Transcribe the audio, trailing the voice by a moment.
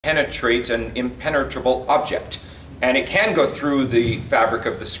penetrate an impenetrable object. And it can go through the fabric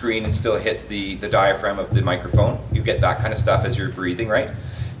of the screen and still hit the diaphragm of the microphone. You get that kind of stuff as you're breathing, right?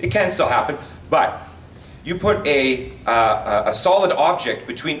 It can still happen, but you put a solid object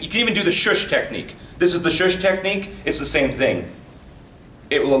between, you can even do the shush technique. This is the shush technique, it's the same thing.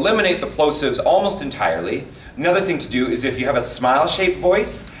 It will eliminate the plosives almost entirely. Another thing to do is if you have a smile-shaped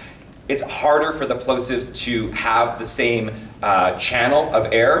voice, it's harder for the plosives to have the same channel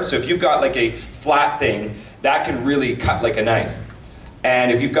of air. So if you've got like a flat thing, that can really cut like a knife.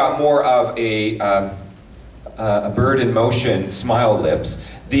 And if you've got more of a bird in motion, smile lips,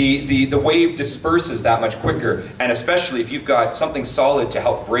 the wave disperses that much quicker. And especially if you've got something solid to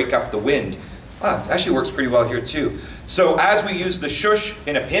help break up the wind, it actually works pretty well here too. So as we use the shush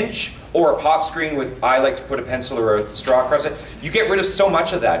in a pinch, or a pop screen with, I like to put a pencil or a straw across it, you get rid of so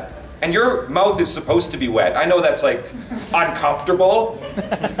much of that. And your mouth is supposed to be wet. I know that's like uncomfortable.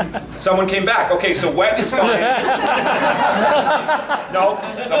 Someone came back. Okay, so wet is fine. No,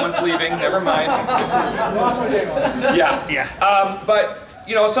 someone's leaving. Never mind. Yeah. But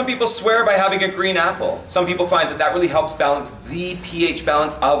you know, some people swear by having a green apple. Some people find that that really helps balance the pH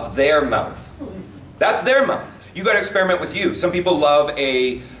balance of their mouth. That's their mouth. You got to experiment with you. Some people love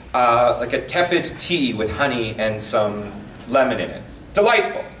a like a tepid tea with honey and some lemon in it.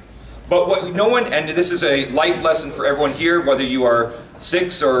 Delightful. But what no one, and this is a life lesson for everyone here, whether you are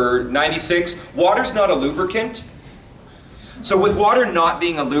 6 or 96, water's not a lubricant. So with water not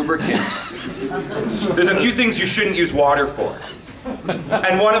being a lubricant, there's a few things you shouldn't use water for.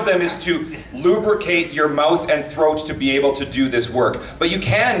 And one of them is to lubricate your mouth and throat to be able to do this work. But you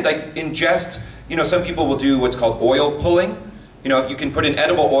can like ingest, you know, some people will do what's called oil pulling. You know, if you can put an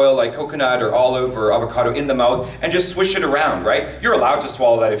edible oil like coconut or olive or avocado in the mouth and just swish it around, right? You're allowed to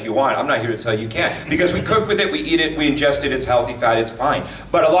swallow that if you want. I'm not here to tell you can't. Because we cook with it, we eat it, we ingest it, it's healthy fat, it's fine.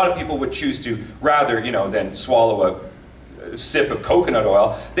 But a lot of people would choose to, rather, you know, than swallow a sip of coconut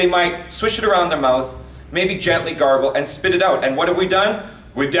oil, they might swish it around their mouth, maybe gently gargle and spit it out. And what have we done?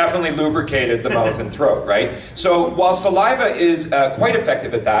 We've definitely lubricated the mouth and throat, right? So while saliva is quite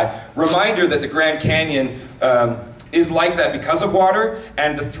effective at that, reminder that the Grand Canyon is like that because of water,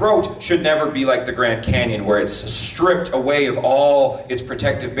 and the throat should never be like the Grand Canyon where it's stripped away of all its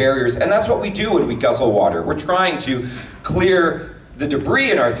protective barriers. And that's what we do when we guzzle water. We're trying to clear the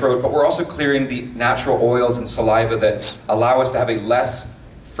debris in our throat, but we're also clearing the natural oils and saliva that allow us to have a less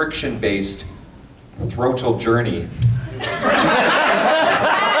friction-based throatal journey.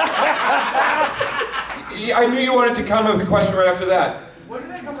 I knew you wanted to come with the question right after that. What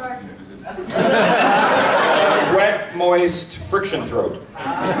did I come back to? Wet, moist, friction throat.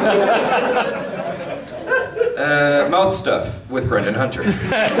 Mouth stuff with Brendan Hunter.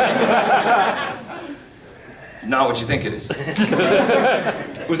 Not what you think it is.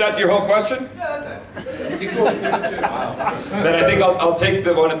 Was that your whole question? Yeah, that's it. Then I think I'll take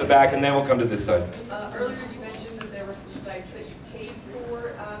the one at the back and then we'll come to this side. Earlier you mentioned that there were some sites that you paid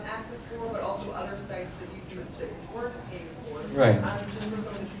for access for, but also other sites that you used that you weren't paying for. Right. Just for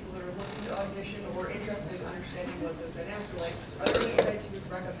some of the people that are looking to audition or interested in understanding what those dynamics are like, are there any sites you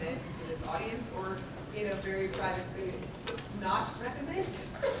would recommend for this audience, or in a very private space, not recommend?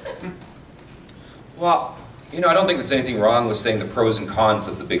 Well, you know, I don't think there's anything wrong with saying the pros and cons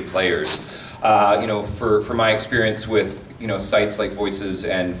of the big players. You know, for my experience with, you know, sites like Voices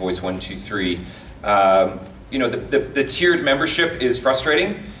and Voice 123, you know, the tiered membership is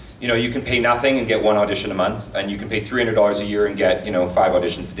frustrating. You know, you can pay nothing and get 1 audition a month, and you can pay $300 a year and get, you know, 5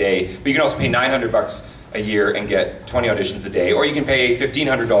 auditions a day. But you can also pay $900 a year and get 20 auditions a day, or you can pay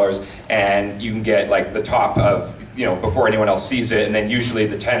 $1,500 and you can get like the top of, you know, before anyone else sees it, and then usually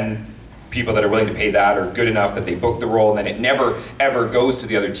the 10 people that are willing to pay that are good enough that they book the role, and then it never ever goes to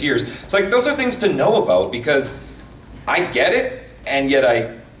the other tiers. It's like, those are things to know about, because I get it, and yet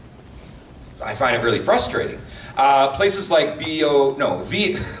I find it really frustrating. Places like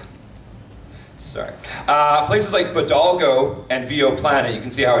places like Bodalgo and VO Planet, you can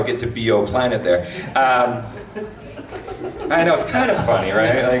see how I get to BO Planet there. I know, it's kind of funny,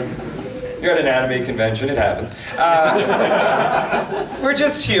 right? Like, you're at an anime convention, it happens. We're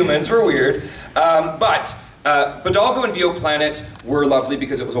just humans, we're weird. But Bodalgo and VO Planet were lovely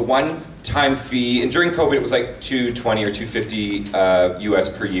because it was a one-time fee, and during COVID it was like $220 or $250 US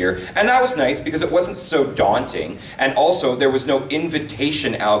per year. And that was nice because it wasn't so daunting, and also there was no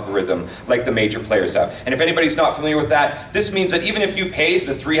invitation algorithm like the major players have. And if anybody's not familiar with that, this means that even if you paid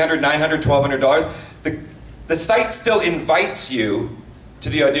the $300, $900, $1,200, the site still invites you to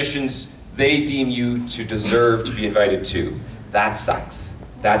the auditions they deem you to deserve to be invited to. That sucks.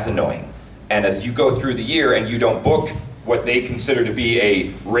 That's annoying. And as you go through the year and you don't book what they consider to be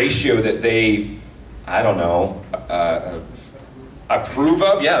a ratio that they, I don't know, approve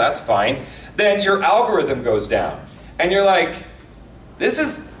of, yeah, that's fine, then your algorithm goes down. And you're like, this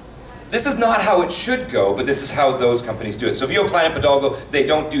is not how it should go, but this is how those companies do it. So if you have Planet Bidalgo, they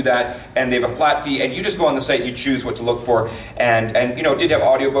don't do that, and they have a flat fee, and you just go on the site and you choose what to look for. And you know, it did have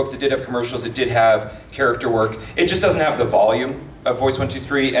audiobooks, it did have commercials, it did have character work. It just doesn't have the volume of Voice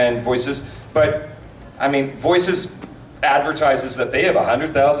 123 and Voices. But I mean, Voices advertises that they have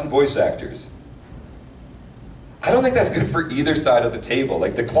 100,000 voice actors. I don't think that's good for either side of the table,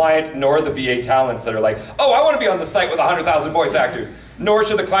 like the client nor the VA talents that are like, oh, I want to be on the site with 100,000 voice actors. Nor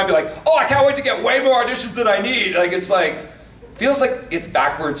should the client be like, oh, I can't wait to get way more auditions than I need. Like, it's like, feels like it's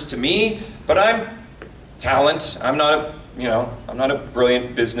backwards to me, but I'm talent. I'm not a, you know, I'm not a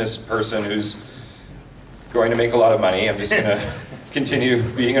brilliant business person who's going to make a lot of money. I'm just going to continue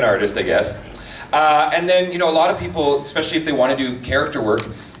being an artist, I guess. And then, you know, a lot of people, especially if they want to do character work,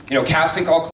 you know, casting call